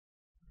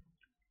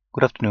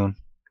Good afternoon.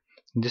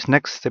 In this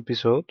next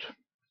episode,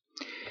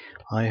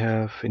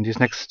 in this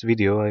next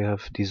video, I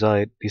have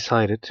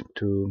decided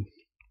to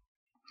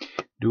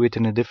do it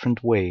in a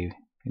different way.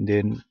 In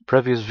the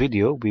previous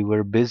video, we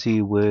were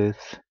busy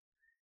with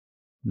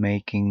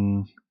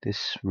making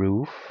this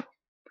roof,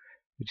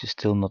 which is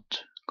still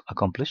not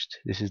accomplished.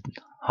 This is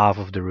half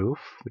of the roof,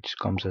 which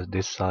comes as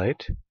this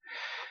side.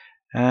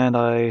 And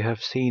I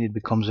have seen it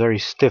becomes very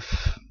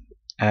stiff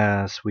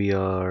as we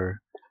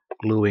are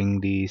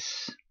gluing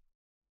these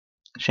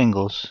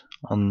shingles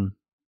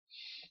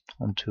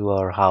onto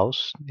our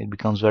house. It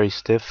becomes very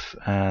stiff,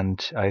 and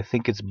I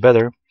think it's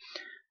better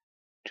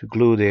to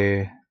glue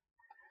the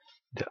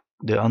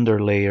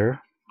under layer,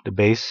 the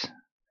base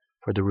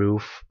for the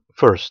roof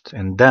first,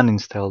 and then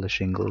install the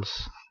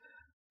shingles,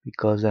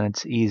 because then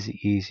it's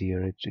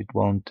easier. It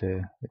won't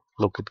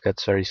look. It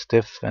gets very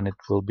stiff, and it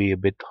will be a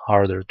bit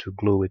harder to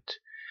glue it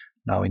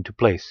now into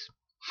place.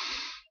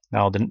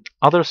 Now the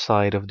other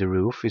side of the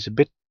roof is a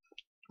bit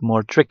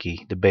more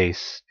tricky, the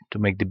base, to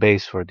make the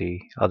base for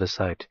the other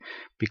side,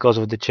 because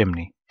of the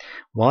chimney.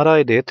 What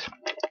I did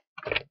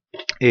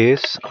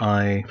is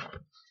I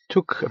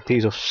took a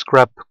piece of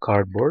scrap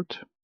cardboard,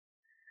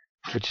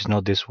 which is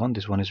not this one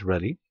is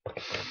ready,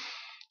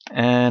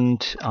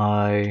 and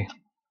I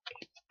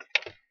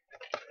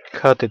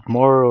cut it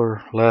more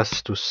or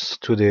less to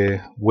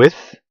the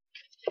width,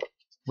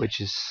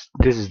 this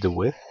is the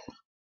width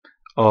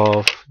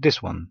of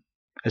this one,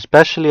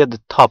 especially at the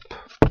top.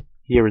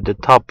 Here at the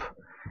top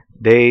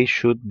they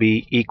should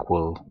be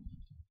equal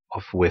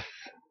of width.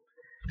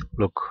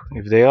 Look,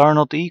 if they are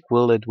not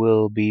equal, it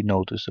will be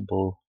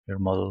noticeable. Your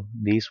model,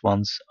 these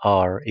ones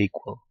are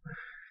equal.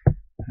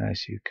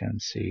 As you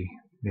can see,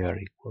 they are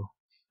equal.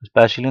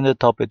 Especially in the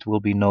top, it will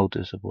be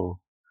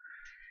noticeable.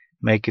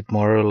 Make it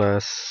more or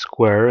less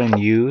square and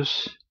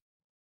use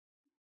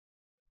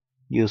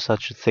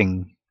such a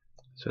thing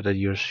so that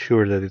you're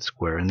sure that it's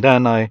square. And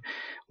then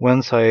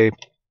once I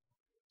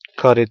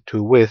cut it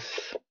to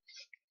width,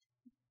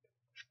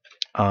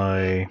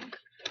 I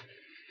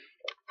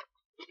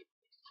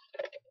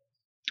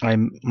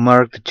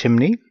mark the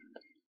chimney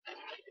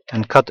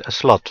and cut a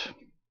slot.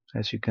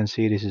 As you can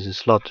see, this is a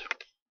slot.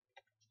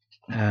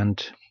 And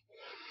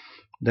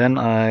then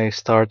I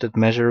started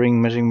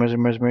measuring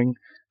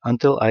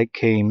until it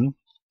came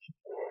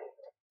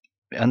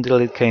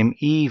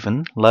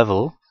even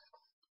level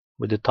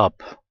with the top.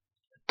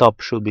 The top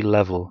should be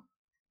level,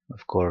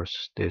 of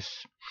course,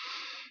 this.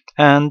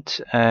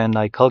 And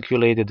I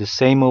calculated the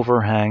same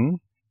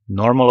overhang,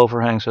 normal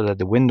overhang, so that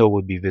the window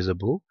would be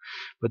visible.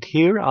 But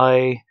here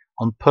I,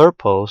 on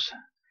purpose,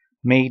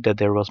 made that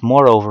there was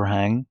more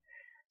overhang,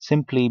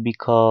 simply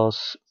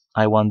because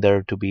I want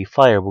there to be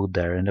firewood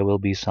there, and there will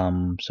be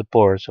some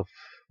supports of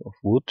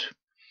wood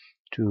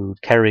to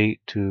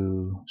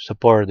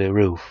support the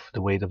roof,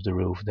 the weight of the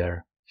roof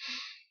there.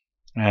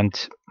 And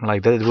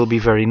like that, it will be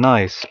very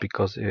nice,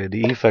 because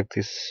the effect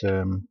is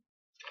it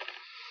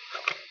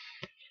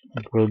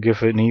will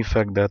give an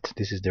effect that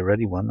this is the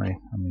ready one.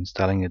 I'm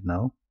installing it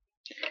now.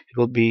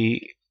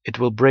 It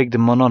will break the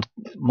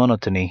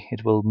monotony.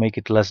 It will make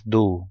it less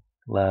dull,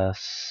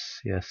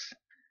 yes.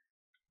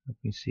 Let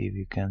me see if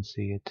you can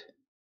see it.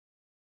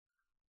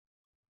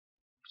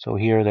 So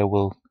here there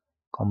will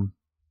come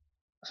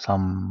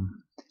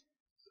some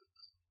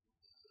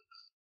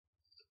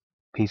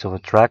piece of a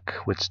track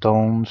with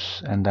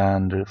stones, and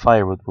then the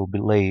firewood will be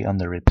lay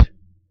under it,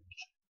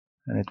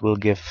 and it will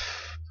give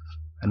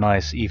a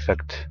nice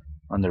effect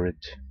under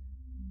it.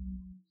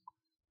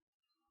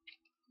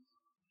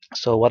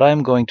 So what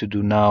I'm going to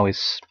do now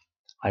is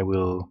I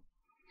will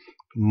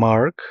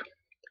mark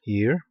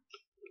here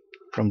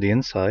from the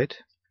inside,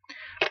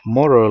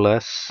 more or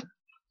less,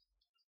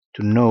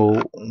 to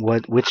know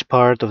which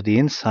part of the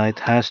inside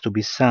has to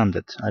be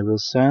sanded. I will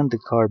sand the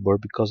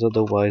cardboard, because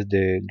otherwise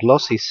the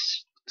glossy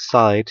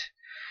side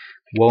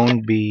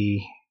won't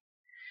be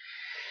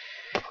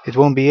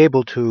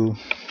able to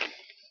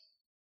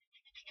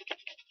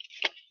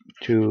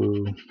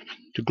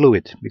glue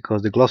it,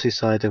 because the glossy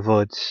side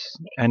avoids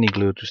any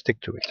glue to stick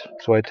to it.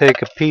 So I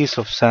take a piece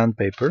of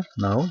sandpaper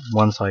now,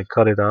 once I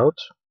cut it out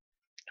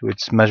to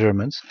its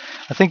measurements.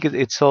 I think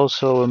it's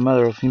also a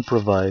matter of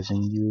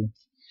improvising.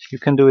 You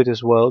can do it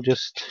as well.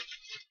 Just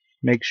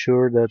make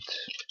sure that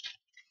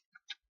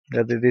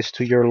it is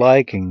to your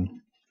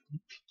liking.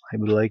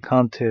 I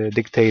can't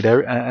dictate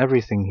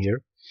everything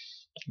here.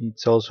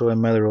 It's also a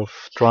matter of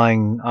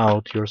trying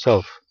out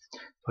yourself.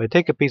 So I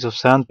take a piece of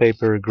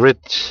sandpaper,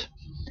 grit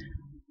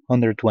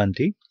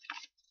 120,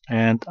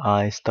 and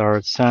I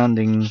start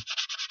sanding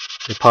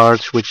the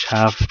parts which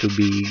have to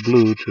be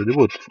glued to the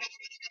wood.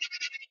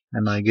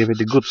 And I give it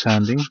a good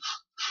sanding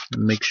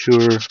and make sure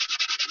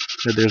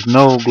that there's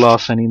no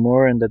gloss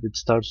anymore, and that it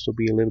starts to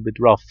be a little bit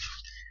rough,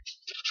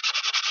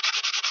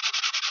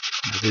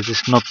 that it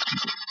is not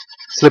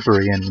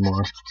slippery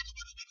anymore.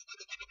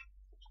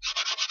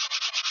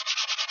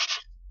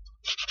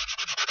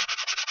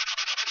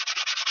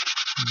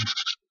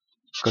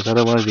 Because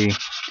otherwise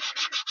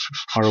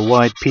our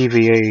white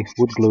PVA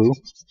wood glue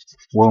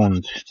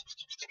won't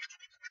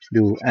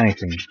do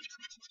anything.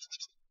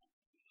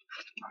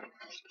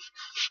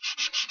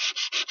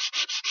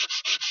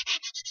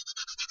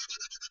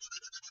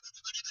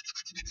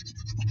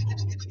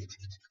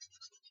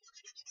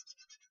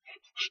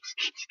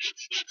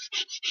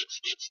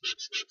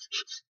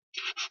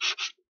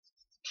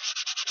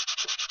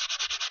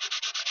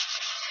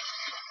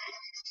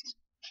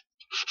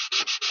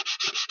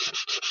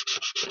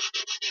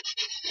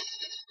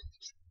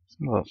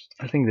 Well,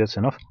 I think that's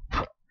enough.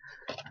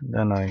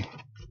 Then I'm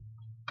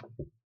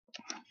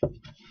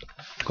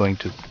going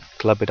to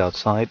clap it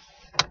outside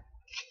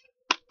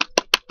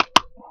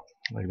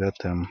like that.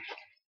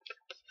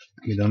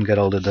 You don't get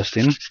all the dust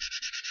in.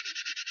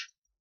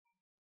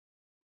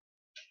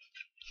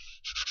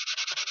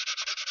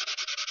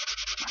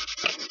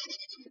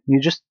 You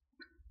just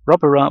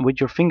rub around with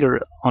your finger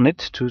on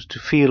it to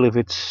feel if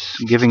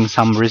it's giving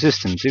some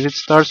resistance. If it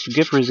starts to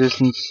give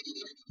resistance,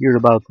 you're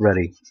about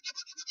ready.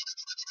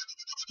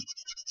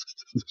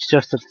 It's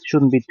just that it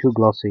shouldn't be too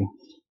glossy,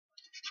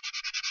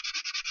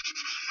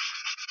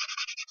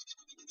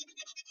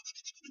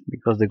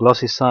 because the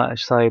glossy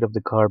side of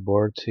the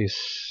cardboard is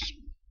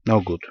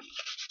no good.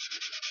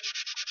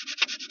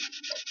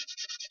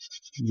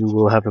 You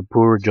will have a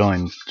poor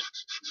joint,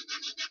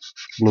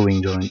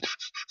 gluing joint.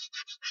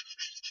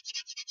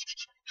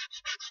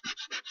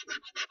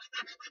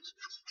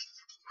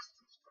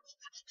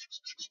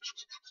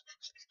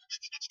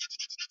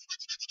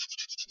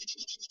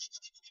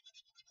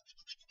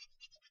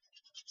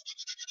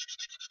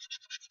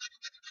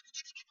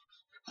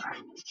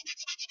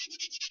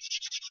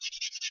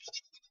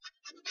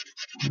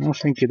 I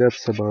think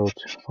that's about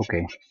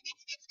okay.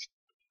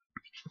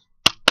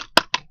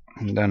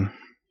 And then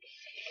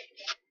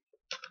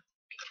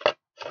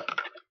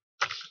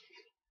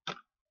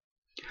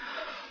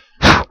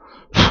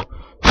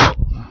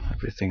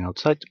everything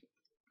outside,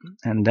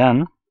 and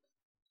then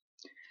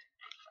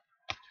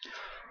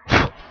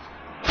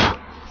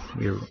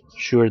we're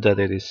sure that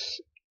it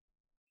is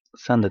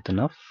sanded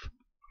enough,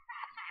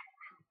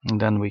 and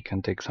then we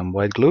can take some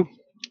white glue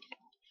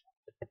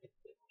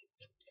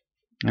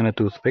and a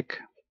toothpick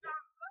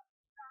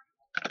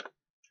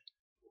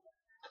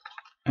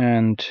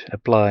and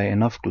apply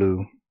enough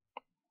glue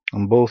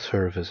on both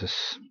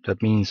surfaces.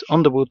 That means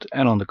on the wood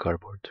and on the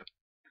cardboard.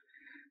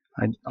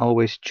 I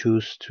always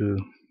choose to,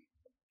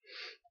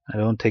 I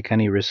don't take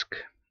any risk.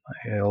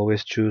 I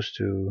always choose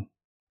to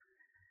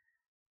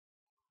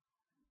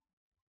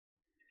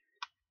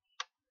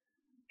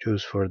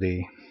choose for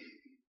the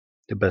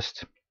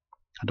best.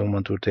 I don't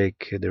want to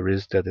take the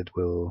risk that it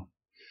will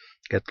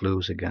get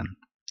loose again.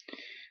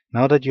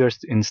 Now that you're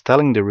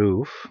installing the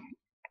roof,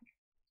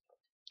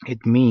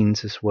 it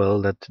means as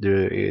well that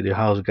the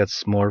house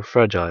gets more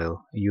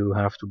fragile. You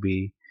have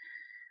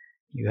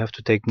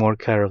to take more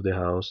care of the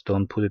house.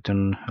 Don't put it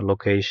in a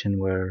location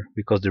where,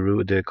 because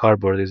the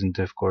cardboard isn't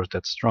of course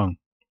that strong.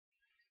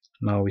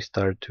 Now we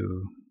start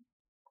to,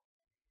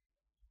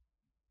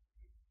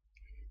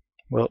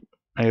 well,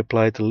 I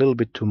applied a little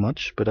bit too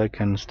much, but I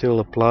can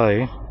still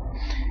apply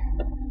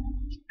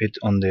it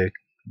on the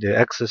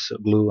excess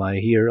glue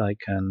I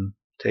can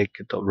take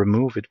it or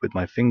remove it with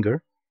my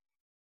finger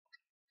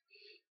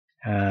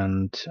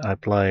and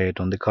apply it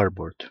on the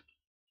cardboard.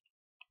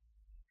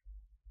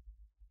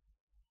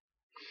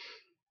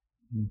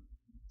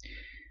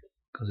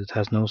 Because it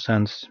has no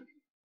sense.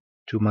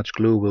 Too much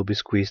glue will be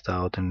squeezed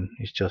out and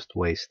it's just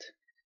waste.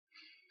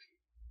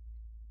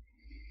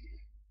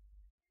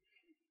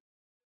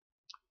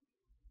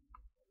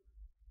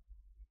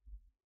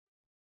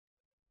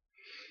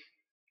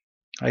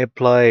 I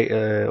apply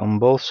on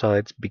both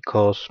sides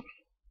because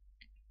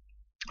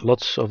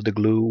lots of the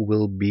glue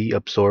will be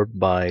absorbed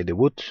by the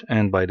wood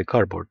and by the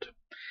cardboard.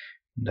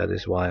 That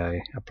is why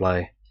I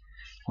apply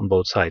on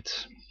both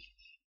sides.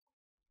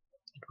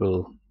 It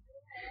will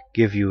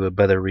give you a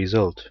better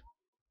result.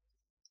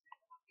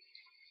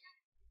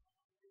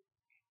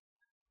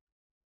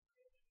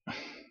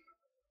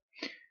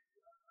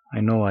 I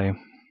know I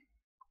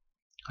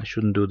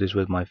shouldn't do this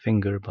with my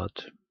finger,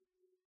 but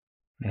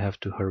I have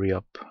to hurry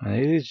up. And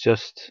it is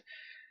just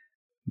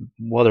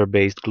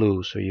water-based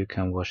glue, so you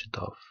can wash it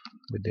off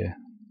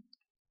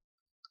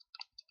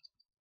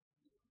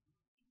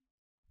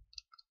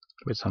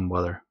with some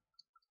water.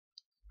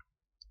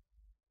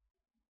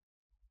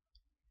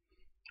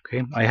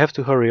 Okay, I have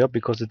to hurry up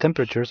because the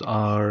temperatures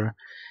are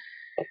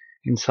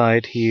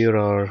inside here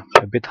are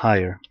a bit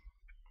higher.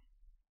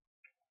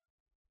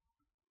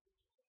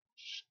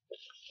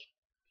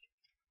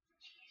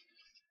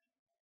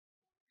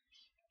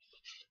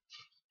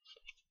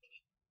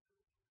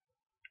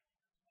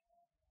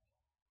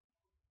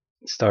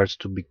 It starts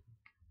to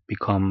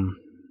become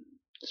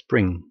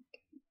spring,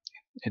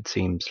 it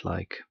seems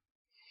like.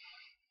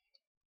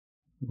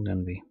 And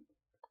then we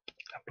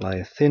apply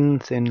a thin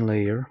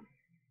layer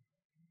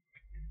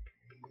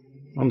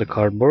on the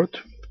cardboard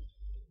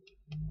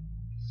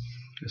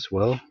as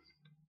well.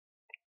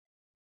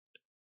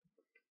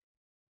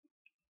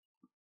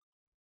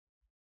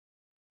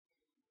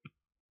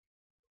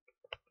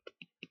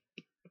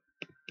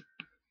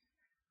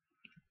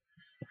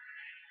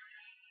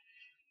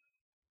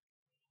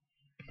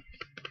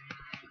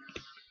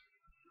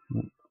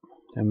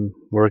 I'm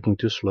working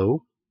too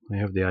slow. I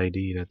have the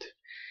idea that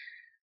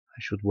I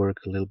should work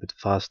a little bit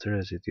faster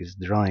as it is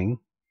drying.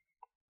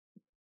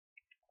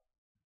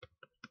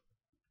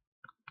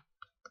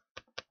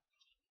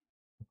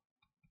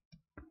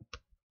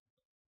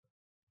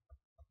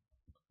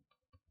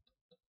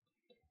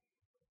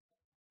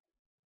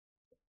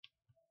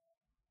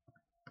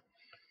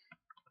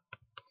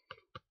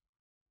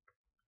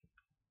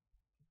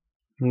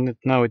 And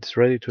now it's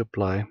ready to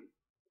apply,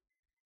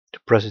 to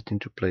press it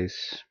into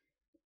place.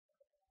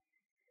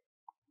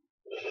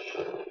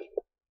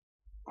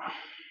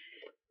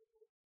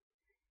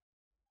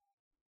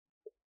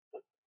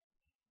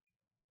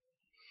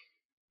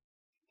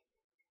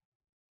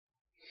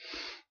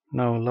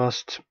 Now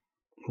last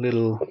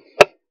little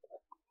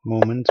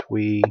moment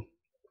we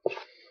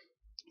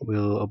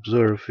will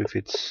observe if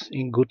it's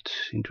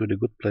into the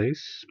good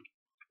place.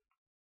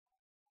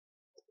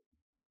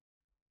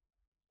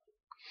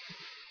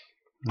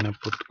 And I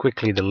put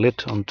quickly the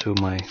lid onto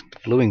my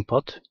gluing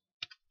pot,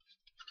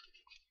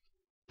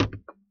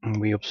 and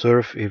we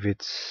observe if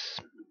it's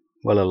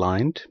well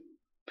aligned.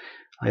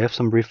 I have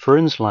some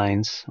reference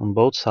lines on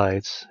both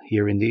sides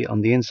here on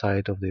the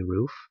inside of the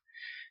roof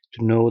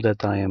to know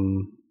that I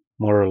am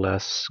more or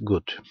less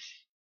good.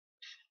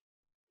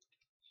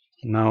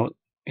 Now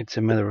it's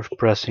a matter of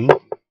pressing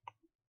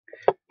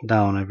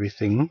down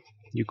everything.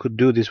 You could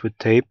do this with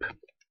tape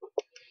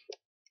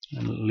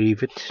and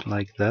leave it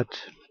like that.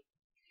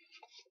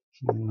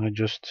 And I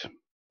just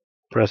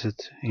press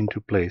it into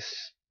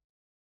place.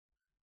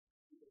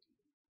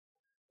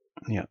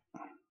 Yeah.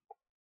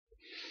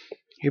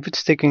 If it's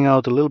sticking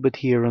out a little bit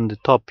here on the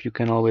top, you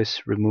can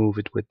always remove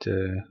it with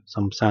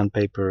some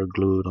sandpaper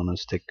glued on a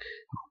stick,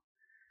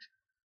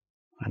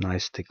 a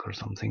nice stick or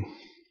something.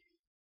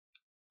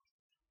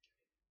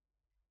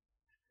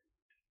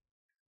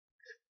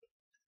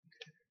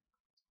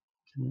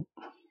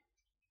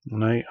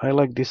 And I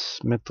like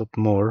this method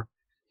more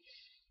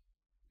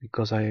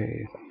because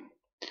I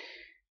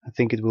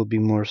think it will be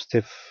more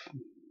stiff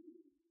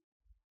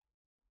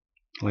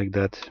like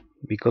that.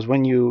 Because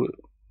when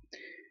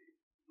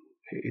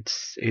it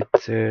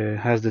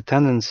has the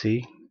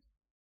tendency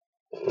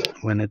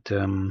when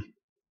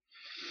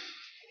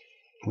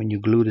you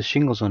glue the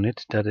shingles on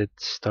it that it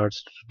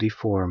starts to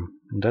deform,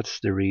 and that's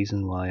the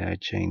reason why I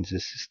changed the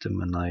system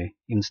and I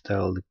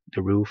installed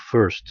the roof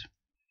first.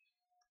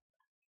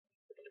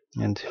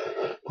 And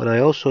what I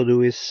also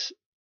do is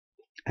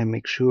I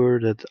make sure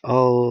that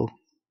all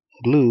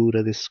glue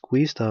that is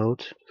squeezed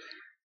out,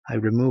 I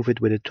remove it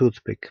with a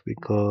toothpick,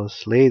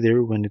 because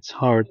later when it's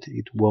hard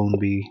it won't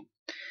be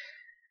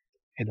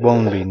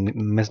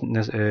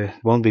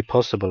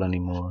possible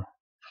anymore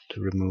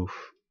to remove.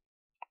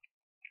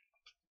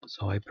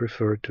 So I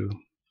prefer to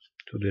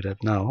do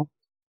that now.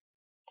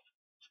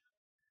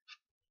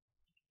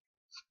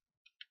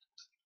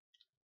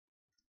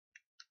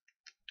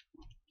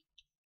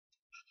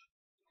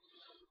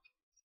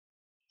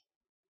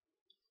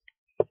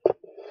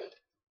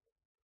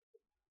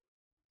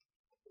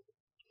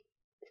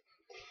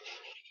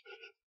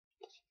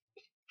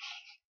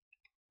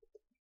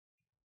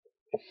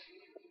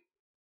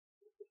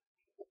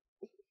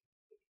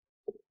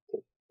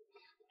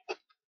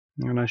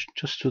 And I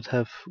just should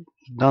have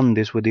done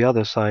this with the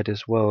other side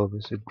as well,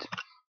 because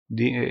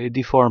it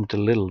deformed a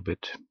little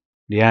bit.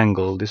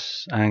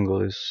 This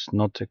angle is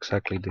not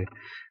exactly the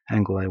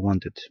angle I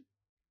wanted.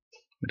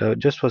 But I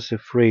just was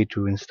afraid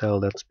to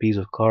install that piece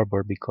of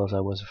cardboard because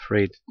I was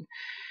afraid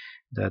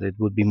that it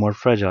would be more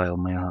fragile,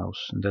 my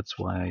house, and that's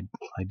why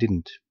I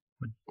didn't.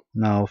 But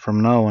now,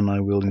 from now on, I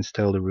will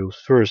install the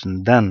roofs first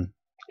and then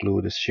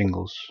glue the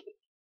shingles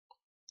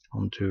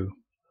onto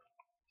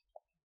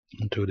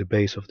the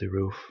base of the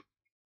roof.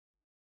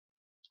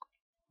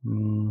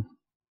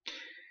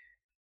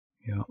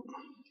 Yeah.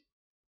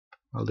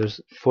 Well,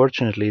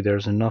 fortunately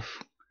there's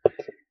enough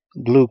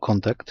glue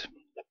contact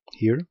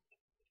here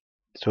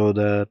so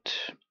that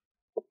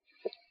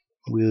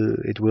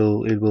it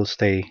will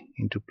stay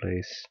into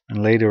place.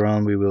 And later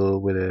on, we will,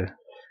 with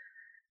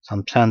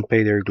some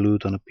sandpaper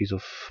glued on a piece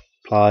of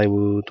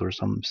plywood or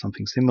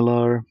something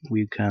similar,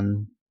 we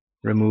can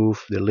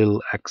remove the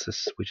little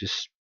excess which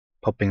is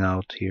popping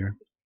out here.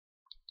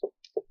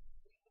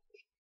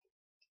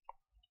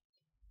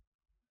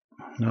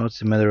 Now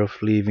it's a matter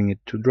of leaving it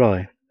to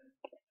dry.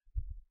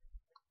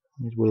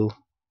 It will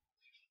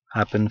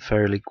happen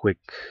fairly quick,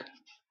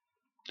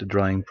 the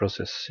drying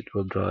process. It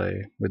will dry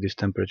with these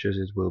temperatures.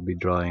 It will be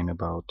dry in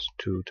about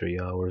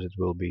 2-3 hours. It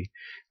will be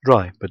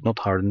dry but not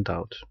hardened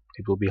out.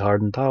 It will be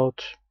hardened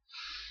out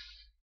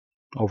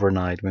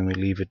overnight, when we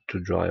leave it to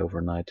dry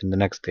overnight, and the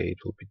next day it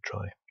will be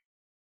dry.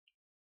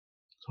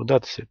 So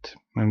that's it.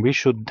 And we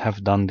should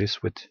have done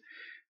this with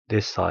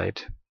this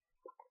side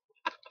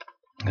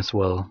as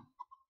well,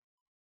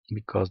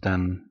 because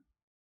then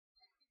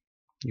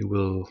you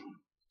will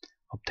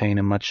obtain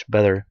a much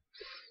better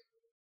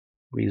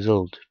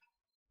result.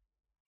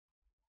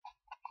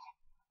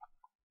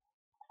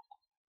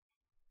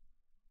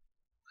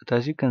 But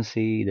as you can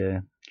see,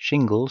 the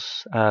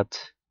shingles add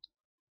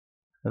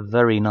a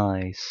very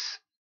nice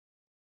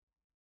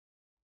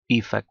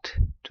effect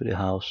to the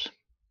house.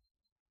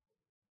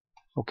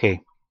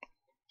 Okay,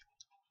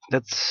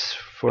 that's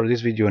for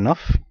this video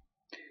enough.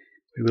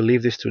 We will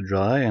leave this to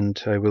dry,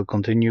 and I will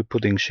continue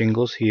putting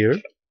shingles here,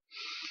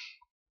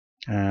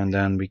 and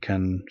then we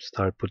can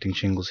start putting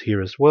shingles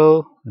here as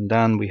well, and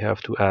then we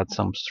have to add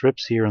some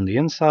strips here on the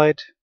inside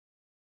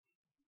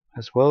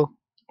as well,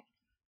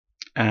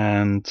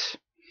 and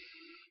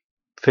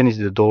finish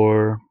the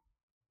door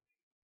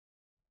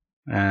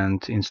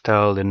and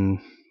install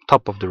in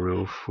top of the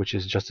roof, which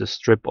is just a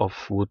strip of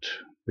wood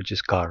which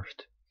is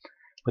carved.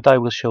 But I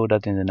will show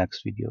that in the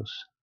next videos.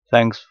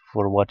 Thanks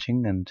for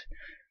watching, and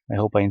I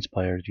hope I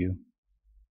inspired you.